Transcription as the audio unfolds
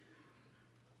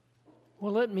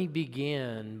Well, let me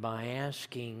begin by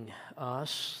asking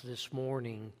us this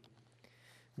morning,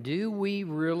 do we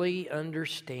really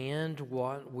understand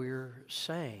what we're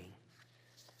saying?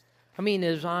 I mean,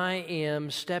 as I am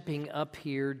stepping up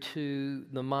here to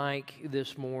the mic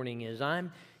this morning, as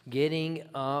I'm getting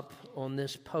up on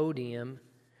this podium,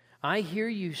 I hear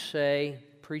you say,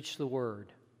 preach the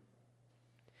word.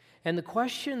 And the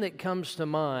question that comes to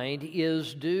mind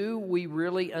is, do we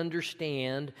really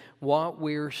understand what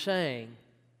we're saying?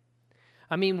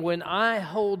 I mean, when I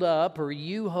hold up, or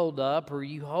you hold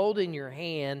in your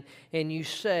hand, and you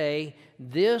say,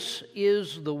 this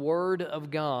is the Word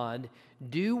of God,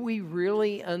 do we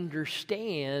really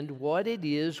understand what it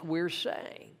is we're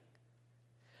saying?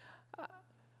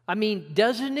 I mean,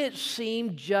 doesn't it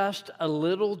seem just a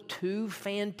little too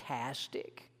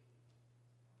fantastic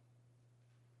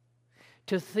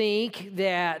to think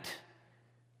that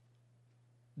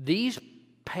these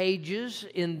pages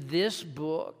in this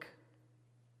book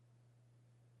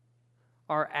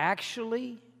are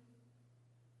actually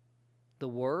the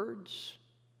words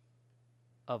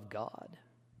of God?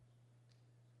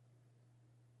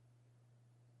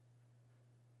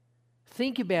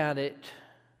 Think about it.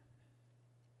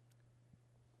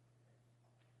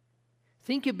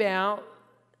 Think about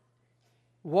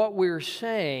what we're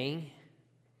saying,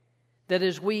 that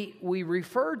as we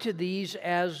refer to these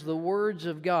as the words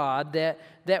of God,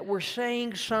 that we're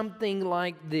saying something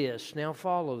like this. Now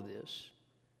follow this.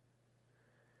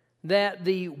 That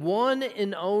the one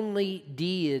and only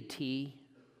deity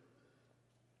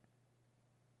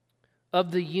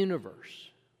of the universe,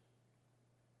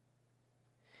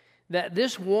 that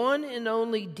this one and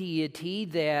only deity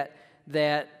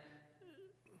that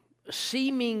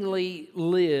seemingly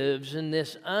lives in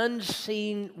this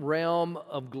unseen realm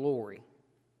of glory,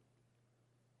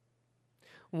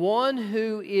 one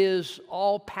who is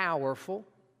all-powerful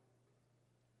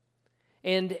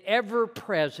and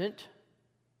ever-present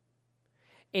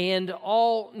and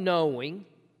all-knowing,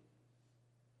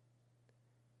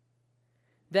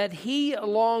 that He,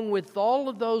 along with all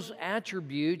of those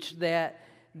attributes, that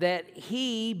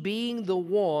He, being the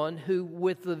one who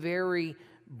with the very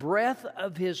breath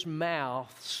of His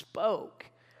mouth spoke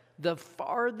the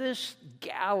farthest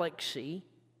galaxy,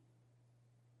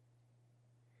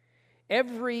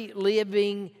 every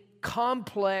living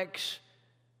complex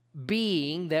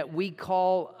being that we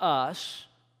call us,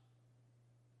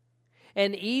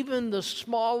 and even the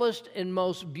smallest and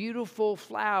most beautiful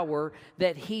flower,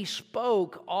 that He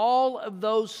spoke all of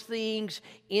those things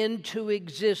into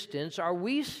existence. Are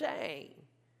we saying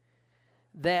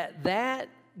that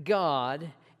God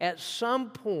at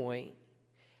some point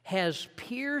has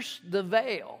pierced the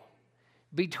veil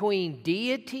between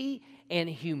deity and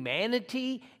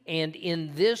humanity, and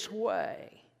in this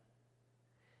way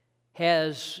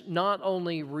has not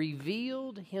only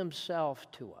revealed Himself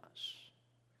to us,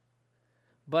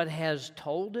 but has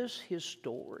told us His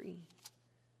story,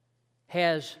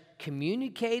 has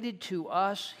communicated to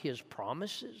us His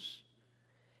promises,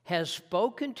 has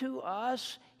spoken to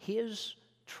us His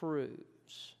truths?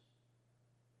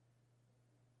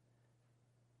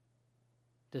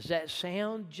 Does that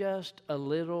sound just a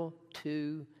little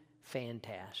too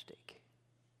fantastic?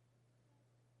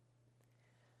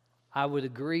 I would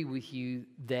agree with you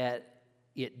that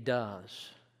it does.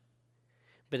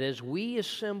 But as we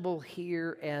assemble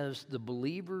here as the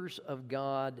believers of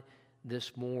God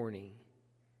this morning,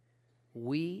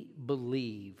 we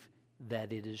believe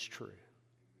that it is true.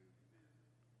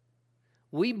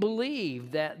 We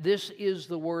believe that this is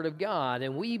the Word of God,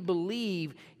 and we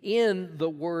believe in the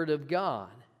Word of God.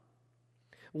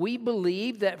 We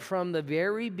believe that from the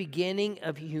very beginning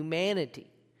of humanity,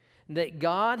 that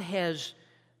God has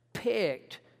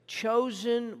picked,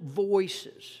 chosen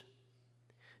voices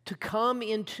to come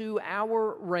into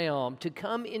our realm, to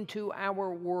come into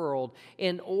our world,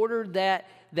 in order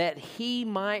that He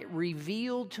might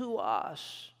reveal to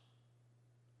us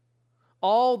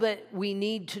all that we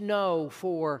need to know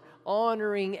for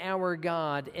honoring our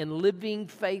God and living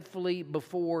faithfully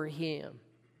before Him.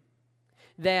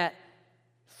 That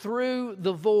through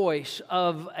the voice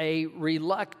of a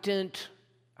reluctant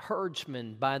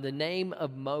herdsman by the name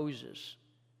of Moses,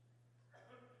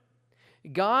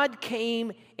 God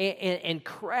came and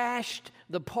crashed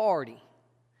the party.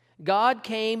 God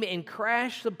came and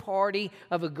crashed the party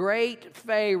of a great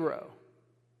Pharaoh,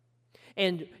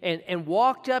 and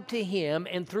walked up to him,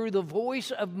 and through the voice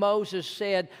of Moses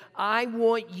said, I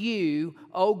want you,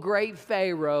 O great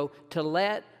Pharaoh, to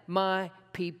let my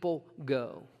people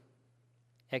go.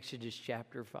 Exodus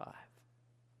chapter 5.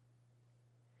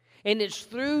 And it's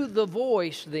through the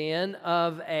voice then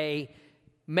of a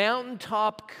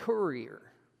mountaintop courier,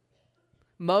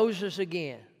 Moses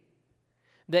again,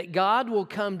 that God will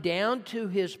come down to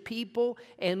His people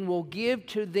and will give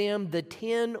to them the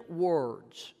 10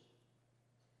 words,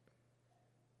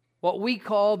 what we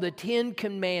call the 10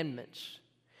 Commandments,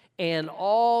 and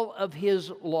all of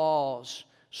His laws,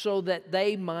 so that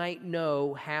they might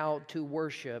know how to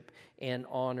worship and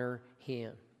honor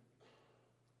Him.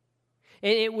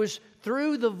 And it was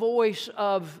through the voice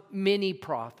of many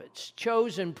prophets,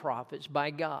 chosen prophets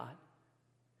by God,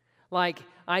 like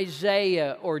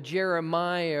Isaiah or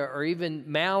Jeremiah or even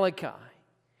Malachi.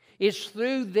 It's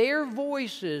through their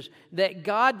voices that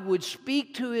God would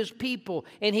speak to His people,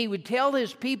 and He would tell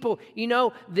His people, you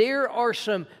know, there are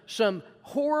some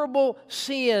horrible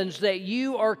sins that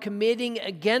you are committing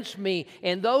against me,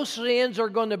 and those sins are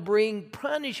going to bring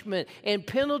punishment and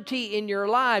penalty in your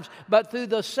lives. But through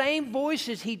the same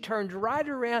voices, He turns right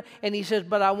around and He says,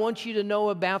 but I want you to know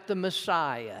about the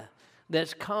Messiah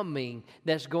that's coming,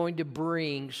 that's going to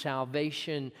bring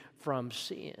salvation from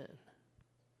sin.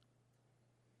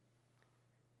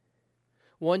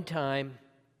 One time,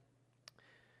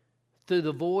 through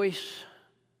the voice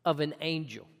of an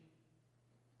angel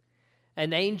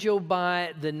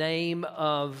by the name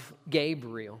of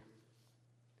Gabriel,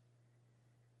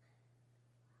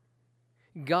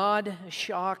 God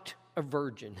shocked a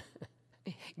virgin.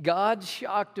 God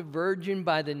shocked a virgin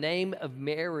by the name of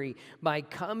Mary by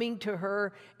coming to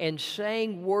her and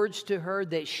saying words to her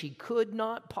that she could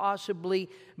not possibly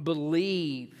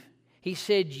believe. He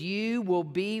said, you will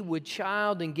be with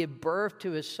child and give birth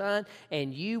to a son,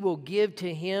 and you will give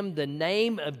to him the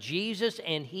name of Jesus,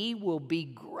 and he will be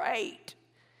great,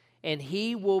 and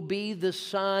he will be the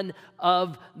Son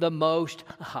of the Most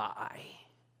High.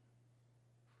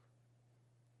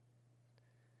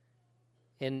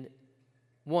 And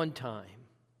one time,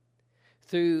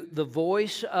 through the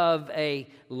voice of a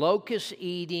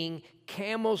locust-eating,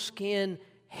 camel skin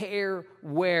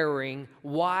hair-wearing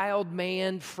wild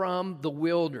man from the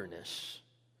wilderness,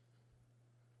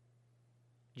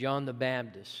 John the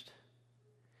Baptist,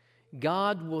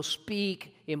 God will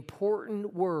speak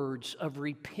important words of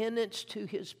repentance to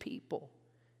His people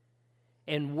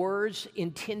and words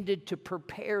intended to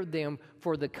prepare them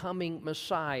for the coming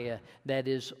Messiah that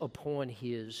is upon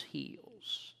His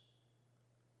heels.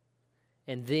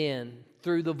 And then,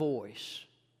 through the voice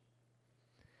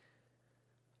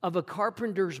of a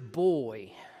carpenter's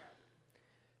boy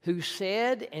who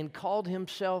said and called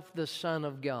himself the Son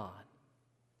of God,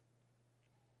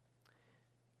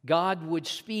 God would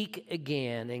speak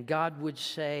again, and God would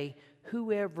say,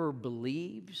 whoever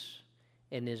believes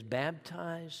and is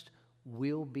baptized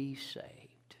will be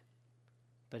saved,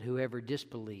 but whoever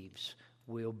disbelieves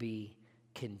will be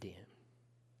condemned.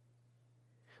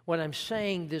 What I'm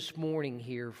saying this morning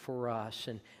here for us,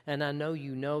 and I know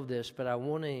you know this, but I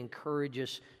want to encourage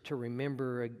us to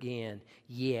remember again,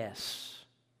 yes,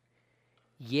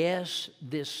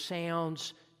 this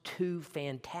sounds too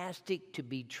fantastic to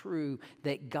be true,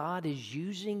 that God is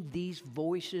using these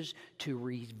voices to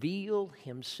reveal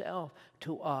Himself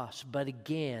to us. But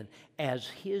again, as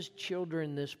His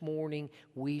children this morning,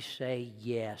 we say,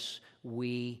 yes,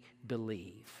 we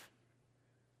believe.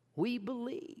 We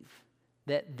believe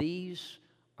that these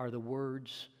are the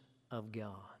words of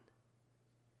God.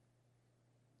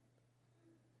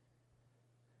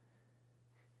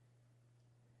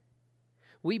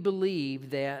 We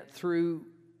believe that through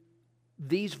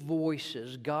these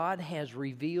voices, God has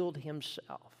revealed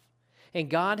Himself. And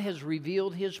God has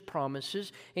revealed His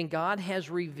promises, and God has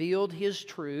revealed His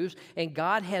truths, and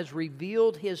God has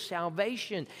revealed His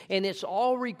salvation. And it's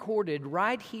all recorded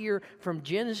right here from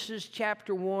Genesis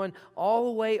chapter 1 all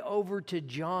the way over to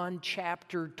John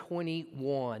chapter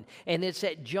 21. And it's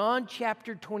at John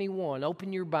chapter 21,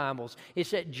 open your Bibles,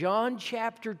 it's at John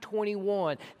chapter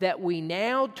 21 that we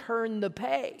now turn the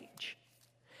page.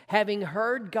 Having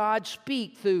heard God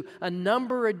speak through a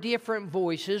number of different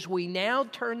voices, we now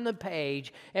turn the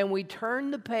page, and we turn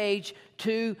the page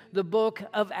to the book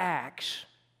of Acts.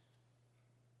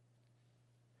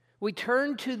 We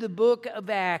turn to the book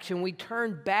of Acts, and we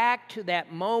turn back to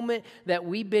that moment that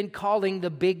we've been calling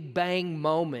the Big Bang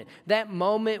moment. That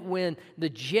moment when the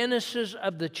genesis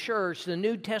of the church, the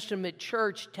New Testament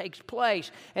church, takes place.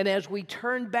 And as we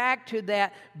turn back to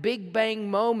that Big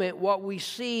Bang moment, what we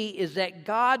see is that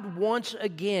God once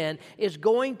again is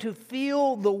going to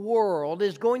fill the world,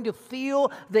 is going to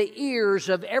fill the ears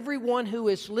of everyone who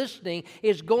is listening,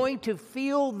 is going to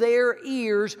fill their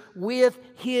ears with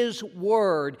His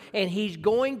Word. And He's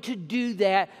going to do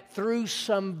that through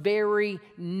some very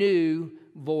new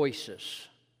voices.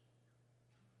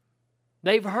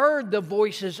 They've heard the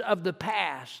voices of the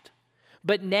past,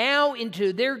 But now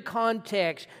into their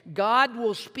context, God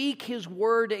will speak His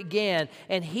word again,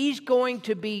 and He's going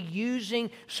to be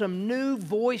using some new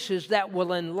voices that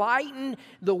will enlighten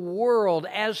the world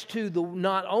as to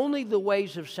not only the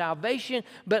ways of salvation,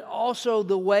 but also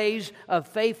the ways of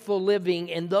faithful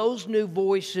living. And those new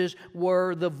voices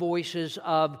were the voices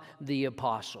of the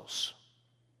apostles.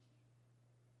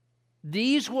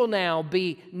 These will now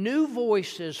be new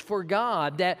voices for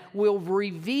God that will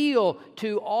reveal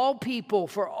to all people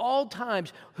for all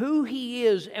times who He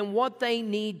is and what they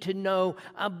need to know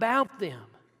about them.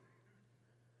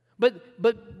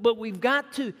 But we've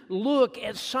got to look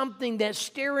at something that's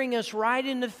staring us right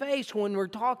in the face when we're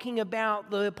talking about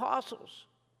the apostles.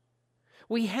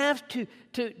 We have to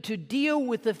deal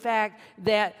with the fact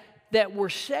that we're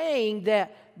saying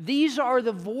that these are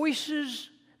the voices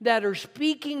that are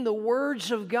speaking the words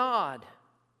of God.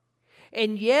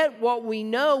 And yet what we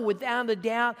know without a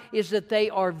doubt is that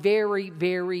they are very,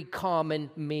 very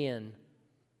common men.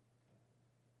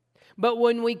 But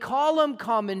when we call them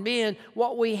common men,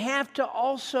 what we have to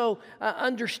also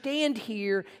understand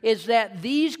here is that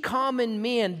these common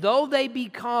men, though they be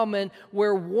common,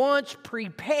 were once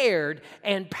prepared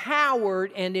and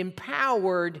powered and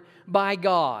empowered by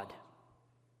God.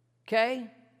 Okay?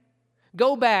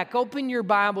 Go back, open your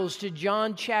Bibles to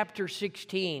John chapter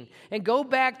 16. And go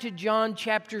back to John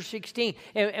chapter 16.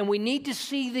 And we need to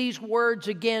see these words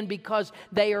again because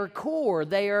they are core.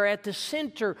 They are at the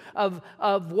center of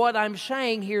what I'm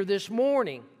saying here this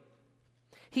morning.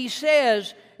 He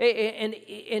says, and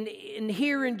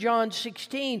here in John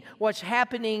 16, what's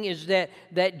happening is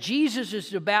that Jesus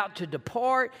is about to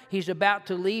depart. He's about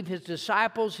to leave His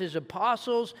disciples, His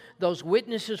apostles, those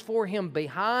witnesses for Him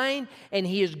behind, and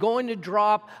He is going to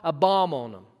drop a bomb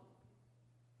on them.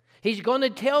 He's going to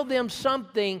tell them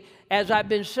something, as I've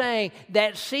been saying,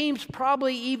 that seems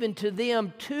probably even to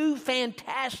them too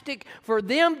fantastic for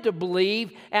them to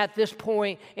believe at this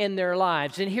point in their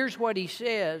lives. And here's what He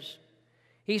says.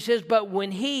 He says, but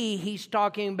when He's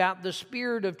talking about the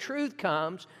Spirit of truth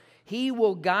comes, He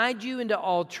will guide you into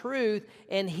all truth,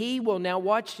 and He will, now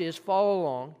watch this, follow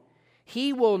along.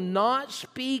 He will not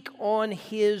speak on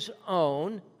His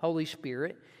own, Holy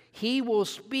Spirit. He will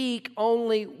speak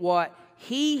only what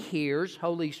He hears,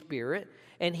 Holy Spirit,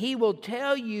 and He will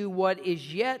tell you what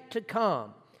is yet to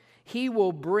come. He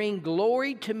will bring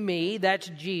glory to me, that's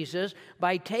Jesus,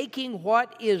 by taking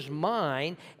what is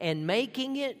mine and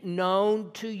making it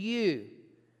known to you.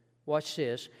 Watch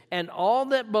this. And all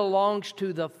that belongs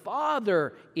to the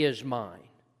Father is mine.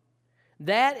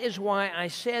 That is why I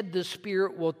said the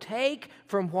Spirit will take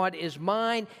from what is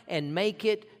mine and make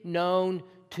it known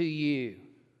to you.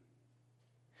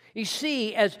 You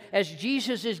see, as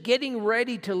Jesus is getting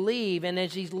ready to leave, and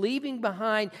as He's leaving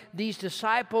behind these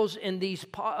disciples and these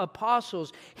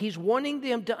apostles, He's wanting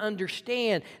them to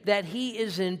understand that He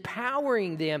is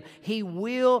empowering them. He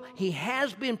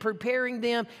has been preparing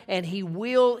them, and He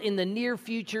will in the near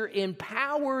future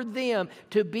empower them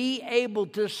to be able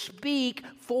to speak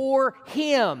for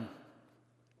Him.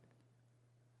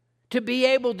 To be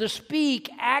able to speak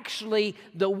actually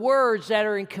the words that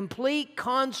are in complete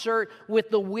concert with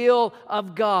the will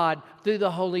of God through the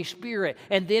Holy Spirit.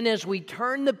 And then as we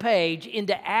turn the page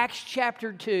into Acts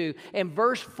chapter 2 and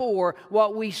verse 4,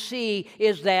 what we see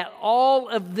is that all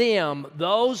of them,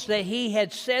 those that He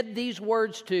had said these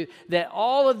words to, that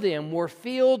all of them were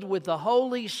filled with the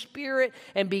Holy Spirit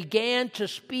and began to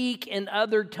speak in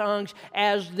other tongues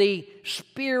as the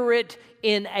Spirit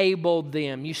enabled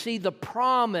them. You see, the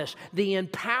promise, the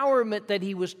empowerment that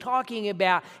He was talking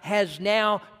about has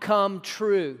now come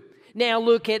true. Now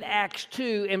look at Acts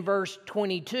 2 and verse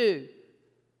 22.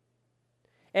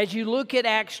 As you look at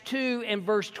Acts 2 and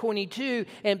verse 22,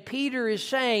 and Peter is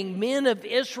saying, men of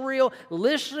Israel,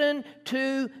 listen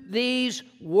to these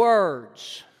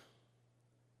words.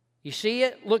 You see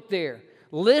it? Look there.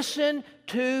 Listen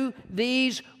to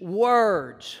these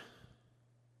words.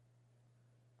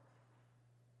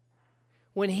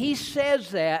 When he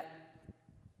says that,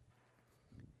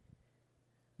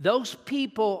 those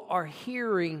people are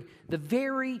hearing the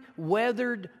very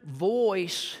weathered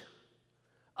voice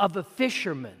of a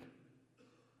fisherman.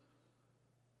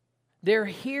 They're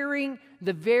hearing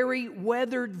the very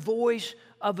weathered voice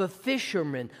of a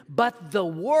fisherman, but the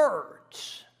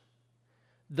words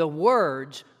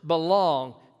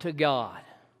belong to God.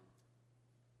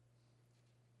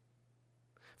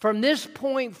 From this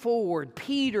point forward,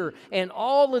 Peter and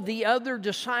all of the other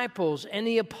disciples and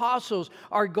the apostles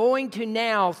are going to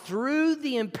now, through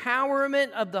the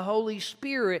empowerment of the Holy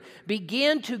Spirit,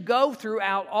 begin to go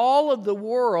throughout all of the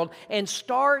world and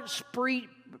start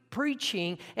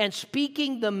preaching and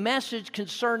speaking the message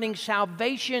concerning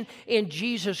salvation in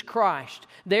Jesus Christ.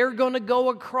 They're going to go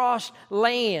across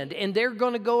land, and they're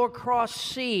going to go across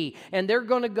sea, and they're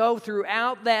going to go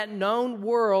throughout that known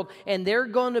world, and they're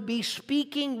going to be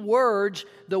speaking words,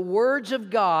 the words of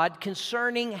God,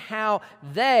 concerning how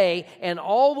they and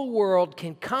all the world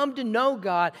can come to know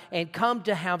God and come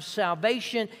to have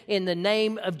salvation in the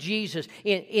name of Jesus.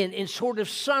 In sort of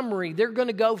summary, they're going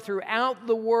to go throughout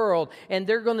the world, and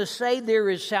they're going to say there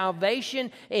is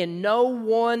salvation in no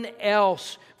one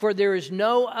else, for there is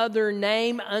no other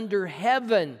name under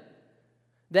heaven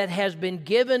that has been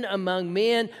given among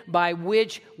men by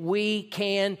which we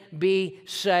can be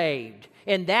saved.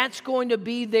 And that's going to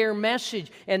be their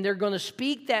message. And they're going to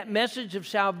speak that message of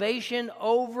salvation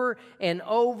over and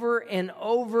over and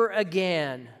over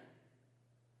again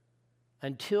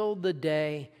until the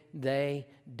day they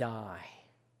die.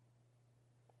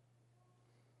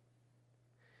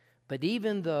 But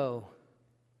even though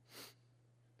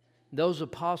those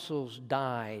apostles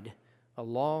died a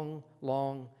long,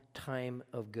 long time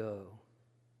ago,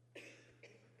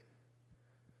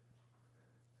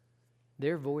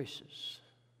 their voices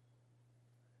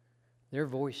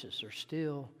are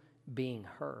still being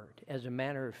heard. As a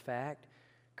matter of fact,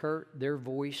 Kurt, their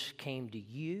voice came to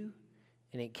you,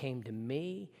 and it came to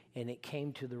me, and it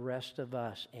came to the rest of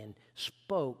us, and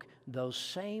spoke those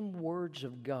same words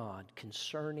of God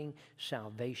concerning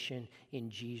salvation in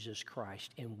Jesus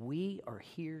Christ. And we are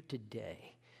here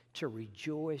today to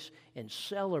rejoice and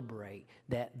celebrate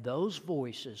that those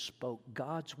voices spoke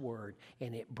God's word,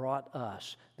 and it brought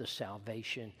us the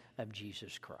salvation of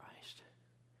Jesus Christ.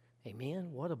 Amen?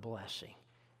 What a blessing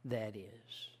that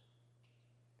is.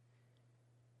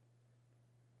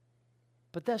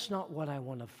 But that's not what I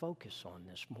want to focus on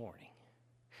this morning.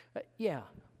 Yeah,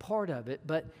 part of it,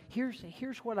 but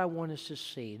here's what I want us to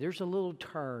see. There's a little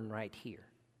turn right here.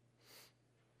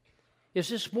 Is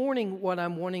this morning what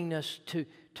I'm wanting us to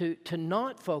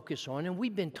not focus on, and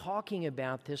we've been talking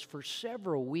about this for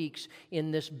several weeks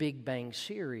in this Big Bang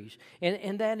series,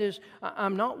 and that is,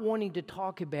 I'm not wanting to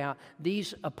talk about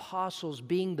these apostles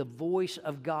being the voice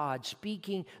of God,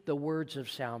 speaking the words of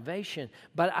salvation,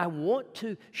 but I want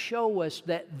to show us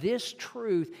that this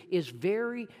truth is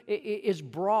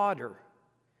broader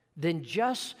than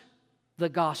just the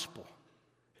gospel,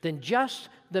 than just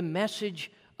the message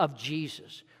of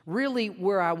Jesus. Really,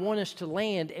 where I want us to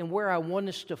land and where I want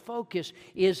us to focus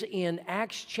is in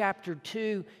Acts chapter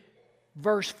 2,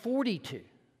 verse 42.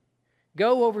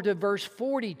 Go over to verse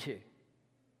 42.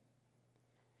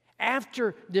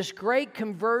 After this great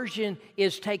conversion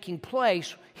is taking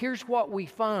place, here's what we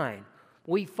find.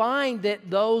 We find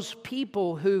that those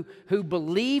people who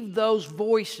believe those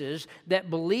voices,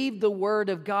 that believe the Word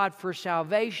of God for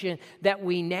salvation, that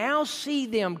we now see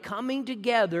them coming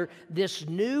together, this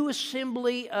new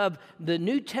assembly of the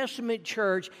New Testament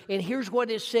church, and here's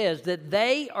what it says, that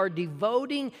they are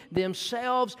devoting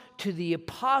themselves to the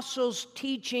apostles'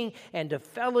 teaching and to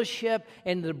fellowship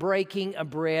and the breaking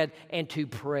of bread and to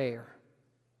prayer.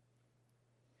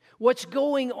 What's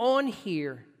going on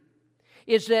here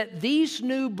is that these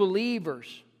new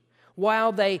believers,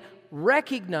 while they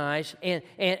recognize and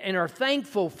are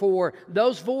thankful for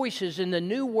those voices in the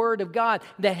new Word of God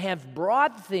that have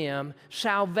brought them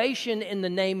salvation in the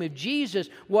name of Jesus,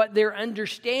 what they're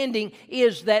understanding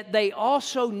is that they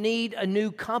also need a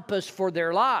new compass for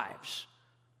their lives.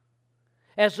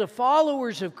 As the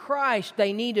followers of Christ,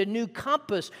 they need a new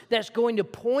compass that's going to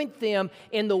point them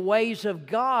in the ways of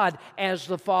God as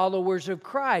the followers of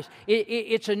Christ.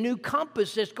 It's a new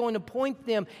compass that's going to point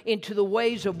them into the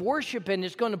ways of worship, and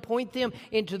it's going to point them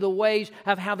into the ways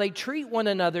of how they treat one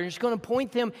another. It's going to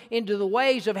point them into the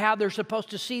ways of how they're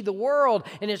supposed to see the world,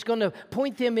 and it's going to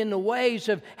point them in the ways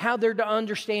of how they're to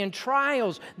understand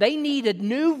trials. They need a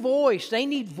new voice. They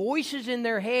need voices in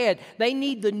their head. They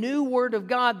need the new Word of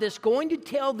God that's going to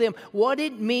tell them what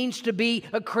it means to be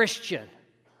a Christian.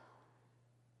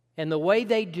 And the way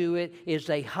they do it is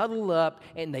they huddle up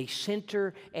and they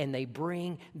center and they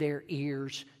bring their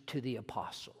ears to the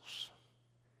apostles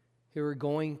who are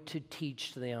going to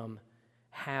teach them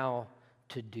how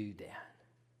to do that.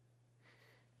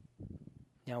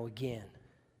 Now again,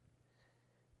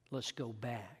 let's go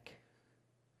back.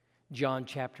 John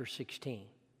chapter 16.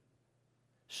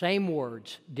 Same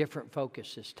words, different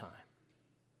focus this time.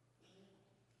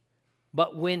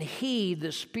 But when He,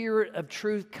 the Spirit of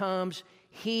truth, comes,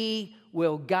 He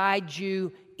will guide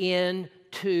you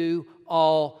into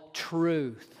all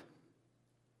truth.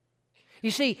 You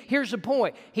see, here's the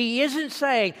point. He isn't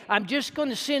saying, I'm just going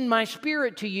to send my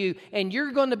Spirit to you and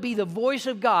you're going to be the voice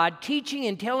of God teaching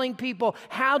and telling people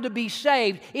how to be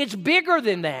saved. It's bigger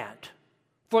than that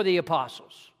for the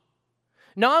apostles.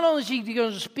 Not only is he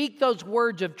going to speak those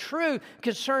words of truth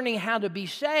concerning how to be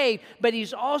saved, but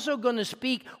he's also going to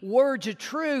speak words of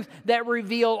truth that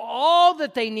reveal all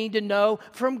that they need to know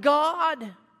from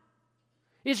God.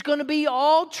 It's going to be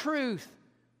all truth.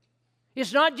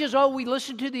 It's not just, we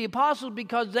listen to the apostles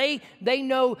because they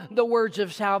know the words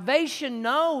of salvation.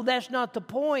 No, that's not the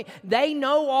point. They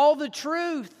know all the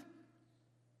truth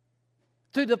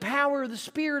through the power of the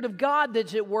Spirit of God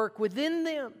that's at work within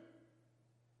them.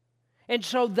 And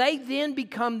so they then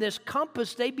become this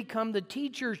compass. They become the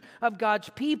teachers of God's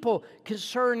people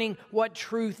concerning what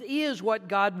truth is, what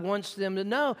God wants them to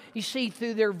know. You see,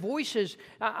 through their voices,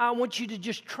 I want you to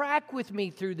just track with me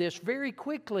through this very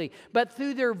quickly. But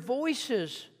through their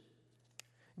voices,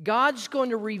 God's going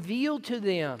to reveal to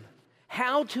them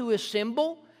how to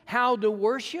assemble, how to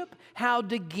worship, how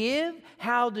to give,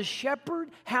 how to shepherd,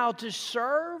 how to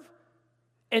serve,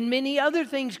 and many other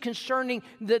things concerning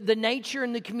the nature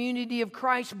and the community of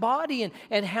Christ's body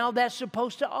and how that's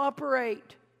supposed to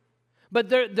operate. But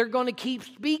they're going to keep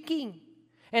speaking.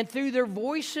 And through their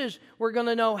voices, we're going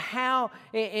to know how,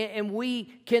 and we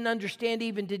can understand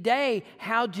even today,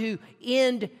 how to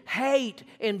end hate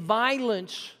and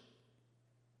violence.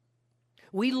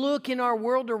 We look in our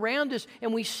world around us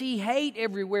and we see hate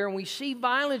everywhere and we see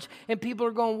violence and people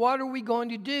are going, what are we going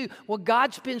to do? Well,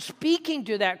 God's been speaking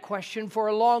to that question for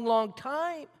a long, long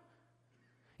time.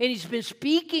 And He's been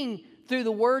speaking through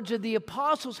the words of the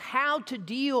apostles how to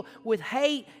deal with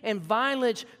hate and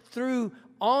violence through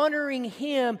honoring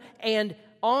Him and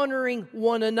honoring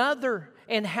one another,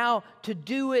 and how to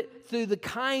do it through the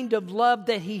kind of love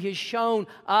that He has shown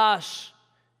us.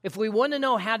 If we want to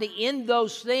know how to end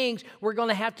those things, we're going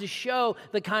to have to show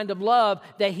the kind of love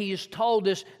that He has told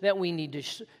us that we need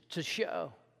to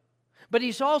show. But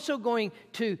He's also going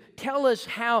to tell us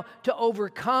how to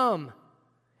overcome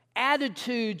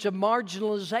attitudes of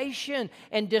marginalization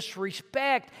and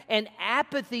disrespect and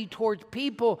apathy towards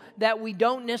people that we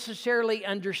don't necessarily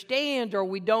understand or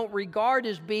we don't regard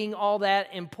as being all that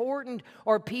important,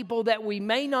 or people that we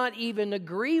may not even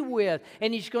agree with.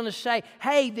 And He's going to say,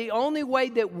 hey, the only way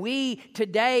that we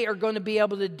today are going to be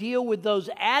able to deal with those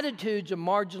attitudes of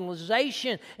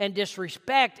marginalization and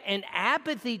disrespect and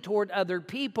apathy toward other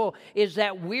people is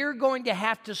that we're going to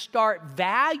have to start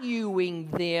valuing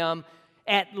them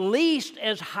at least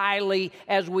as highly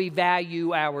as we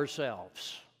value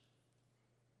ourselves.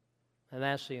 And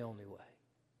that's the only way.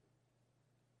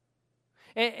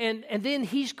 And then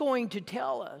He's going to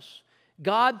tell us,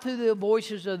 God through the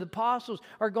voices of the apostles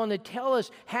are going to tell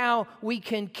us how we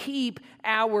can keep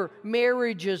our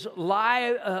marriages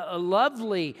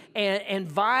lovely and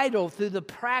vital through the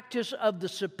practice of the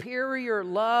superior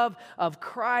love of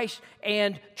Christ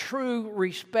and true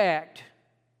respect.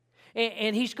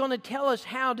 And He's going to tell us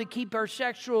how to keep our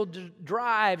sexual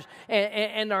drives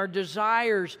and our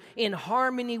desires in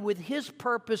harmony with His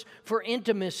purpose for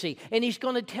intimacy. And He's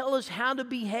going to tell us how to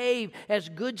behave as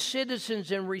good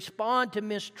citizens and respond to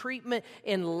mistreatment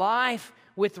in life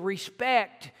with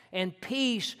respect and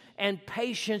peace and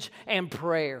patience and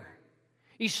prayer.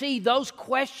 You see, those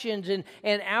questions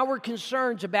and our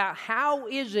concerns about how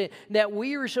is it that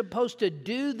we are supposed to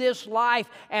do this life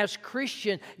as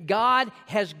Christian, God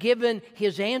has given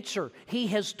His answer. He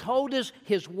has told us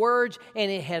His words, and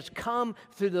it has come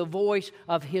through the voice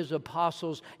of His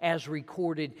apostles as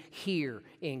recorded here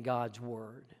in God's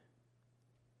Word.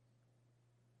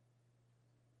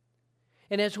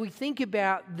 And as we think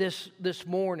about this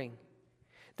morning,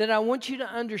 that I want you to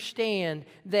understand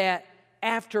that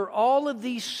after all of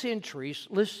these centuries,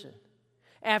 listen,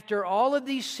 after all of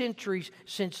these centuries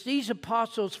since these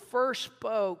apostles first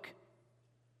spoke,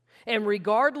 and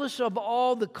regardless of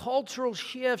all the cultural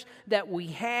shifts that we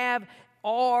have,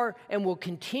 are, and will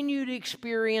continue to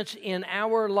experience in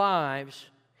our lives,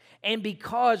 and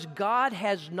because God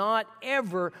has not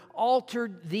ever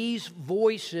altered these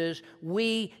voices,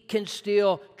 we can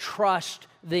still trust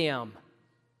them.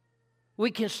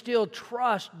 We can still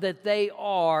trust that they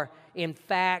are in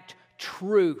fact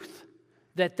truth,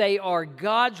 that they are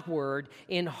God's Word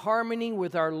in harmony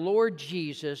with our Lord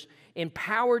Jesus,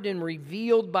 empowered and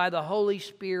revealed by the Holy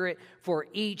Spirit for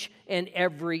each and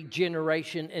every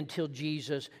generation until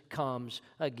Jesus comes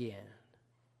again.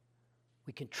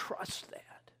 We can trust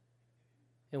that,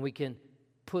 and we can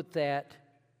put that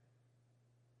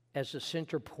as the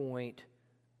center point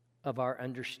of our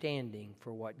understanding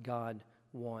for what God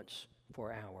wants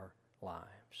for our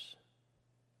lives.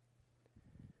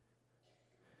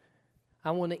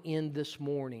 I want to end this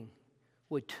morning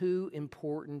with two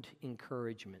important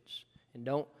encouragements. And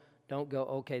don't go,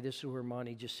 okay, this is where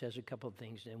Monty just says a couple of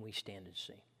things, then we stand and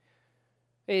sing.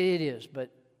 It is, but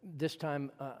this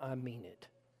time I mean it.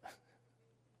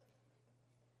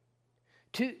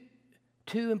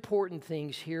 Two important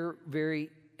things here very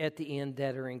at the end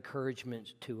that are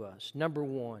encouragements to us. Number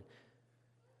one,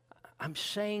 I'm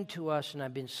saying to us, and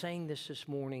I've been saying this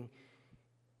morning,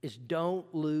 is don't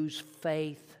lose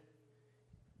faith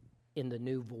in the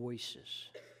new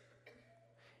voices.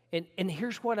 And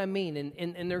here's what I mean,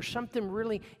 and there's something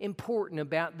really important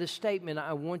about this statement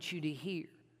I want you to hear.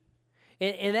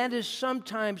 And that is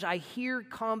sometimes I hear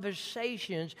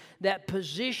conversations that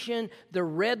position the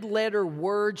red letter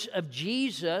words of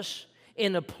Jesus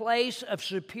in a place of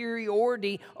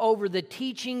superiority over the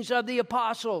teachings of the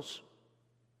apostles.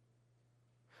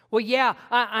 Well, yeah,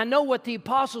 I know what the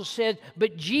apostles said,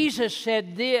 but Jesus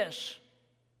said this.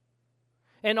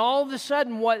 And all of a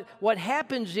sudden what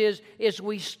happens is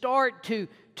we start to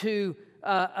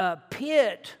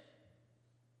pit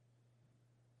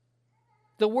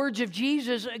the words of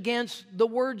Jesus against the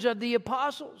words of the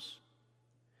apostles.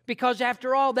 Because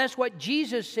after all, that's what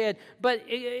Jesus said, but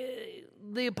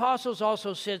the apostles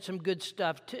also said some good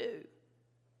stuff too.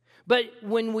 But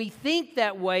when we think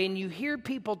that way and you hear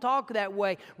people talk that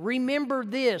way, remember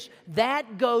this,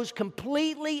 that goes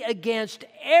completely against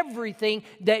everything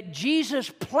that Jesus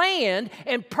planned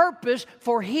and purposed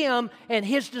for him and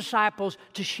his disciples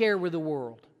to share with the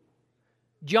world.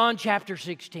 John chapter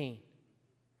 16.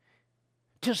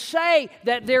 To say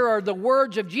that there are the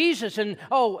words of Jesus and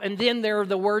then there are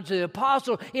the words of the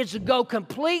apostle is to go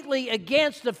completely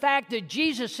against the fact that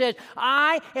Jesus said,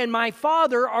 I and my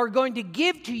Father are going to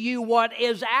give to you what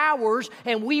is ours,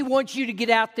 and we want you to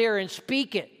get out there and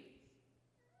speak it.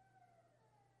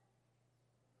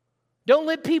 Don't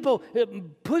let people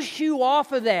push you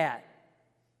off of that.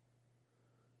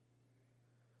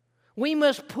 We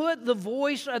must put the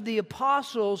voice of the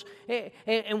apostles,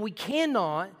 and we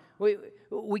cannot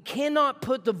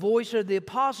put the voice of the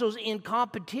apostles in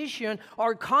competition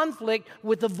or conflict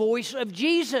with the voice of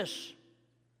Jesus.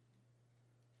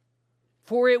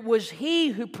 For it was He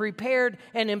who prepared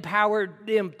and empowered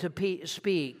them to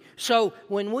speak. So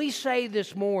when we say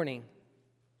this morning,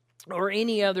 or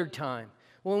any other time,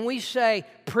 when we say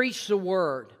preach the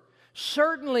word,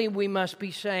 certainly we must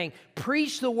be saying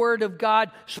preach the word of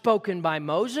God spoken by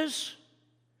Moses.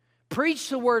 Preach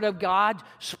the word of God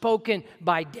spoken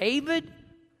by David.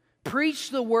 Preach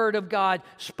the word of God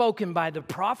spoken by the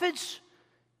prophets.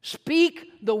 Speak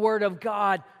the word of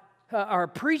God, or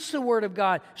preach the word of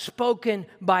God spoken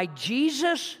by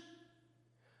Jesus.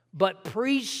 But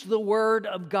preach the word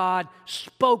of God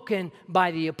spoken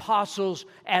by the apostles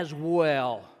as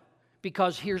well.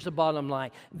 Because here's the bottom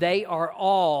line. They are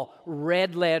all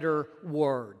red letter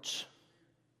words.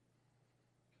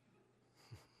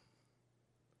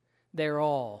 They're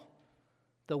all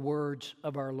the words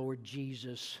of our Lord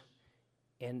Jesus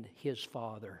and His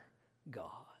Father, God.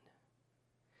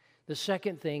 The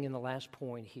second thing and the last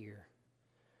point here,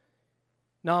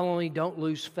 not only don't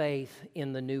lose faith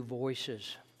in the new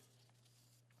voices,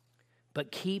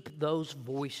 but keep those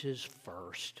voices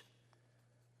first.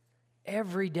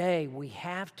 Every day we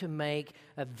have to make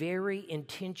a very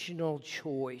intentional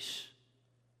choice.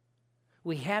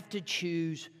 We have to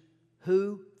choose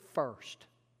who first.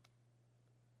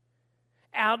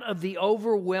 Out of the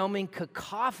overwhelming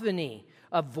cacophony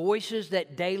of voices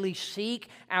that daily seek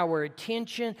our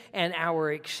attention and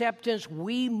our acceptance,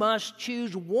 we must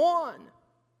choose one.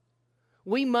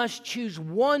 We must choose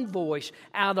one voice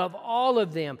out of all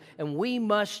of them, and we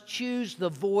must choose the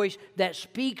voice that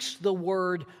speaks the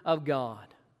Word of God.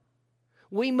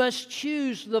 We must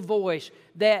choose the voice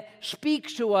that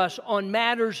speaks to us on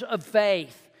matters of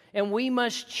faith. And we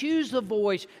must choose the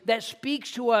voice that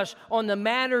speaks to us on the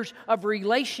matters of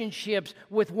relationships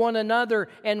with one another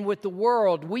and with the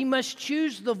world. We must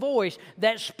choose the voice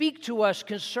that speaks to us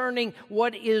concerning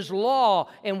what is law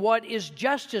and what is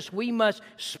justice. We must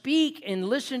speak and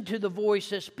listen to the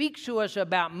voice that speaks to us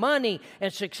about money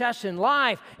and success in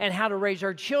life and how to raise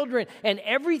our children and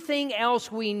everything else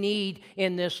we need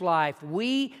in this life.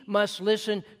 We must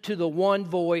listen to the one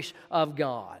voice of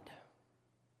God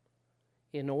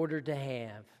in order to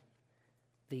have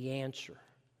the answer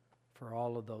for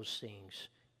all of those things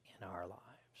in our lives.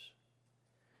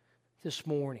 This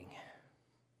morning,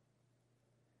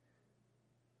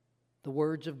 the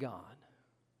words of God.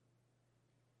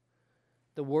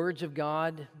 The words of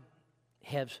God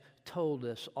have told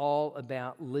us all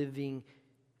about living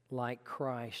like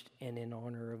Christ and in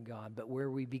honor of God. But where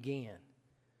we began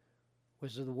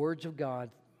was the words of God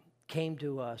came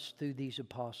to us through these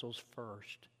apostles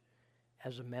first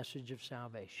as a message of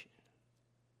salvation.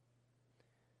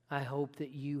 I hope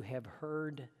that you have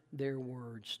heard their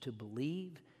words to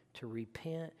believe, to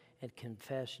repent, and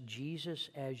confess Jesus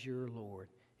as your Lord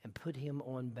and put him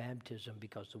on baptism,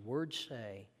 because the words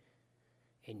say,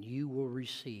 and you will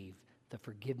receive the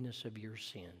forgiveness of your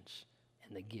sins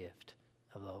and the gift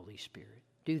of the Holy Spirit.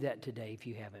 Do that today if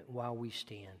you haven't, while we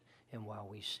stand and while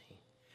we sing.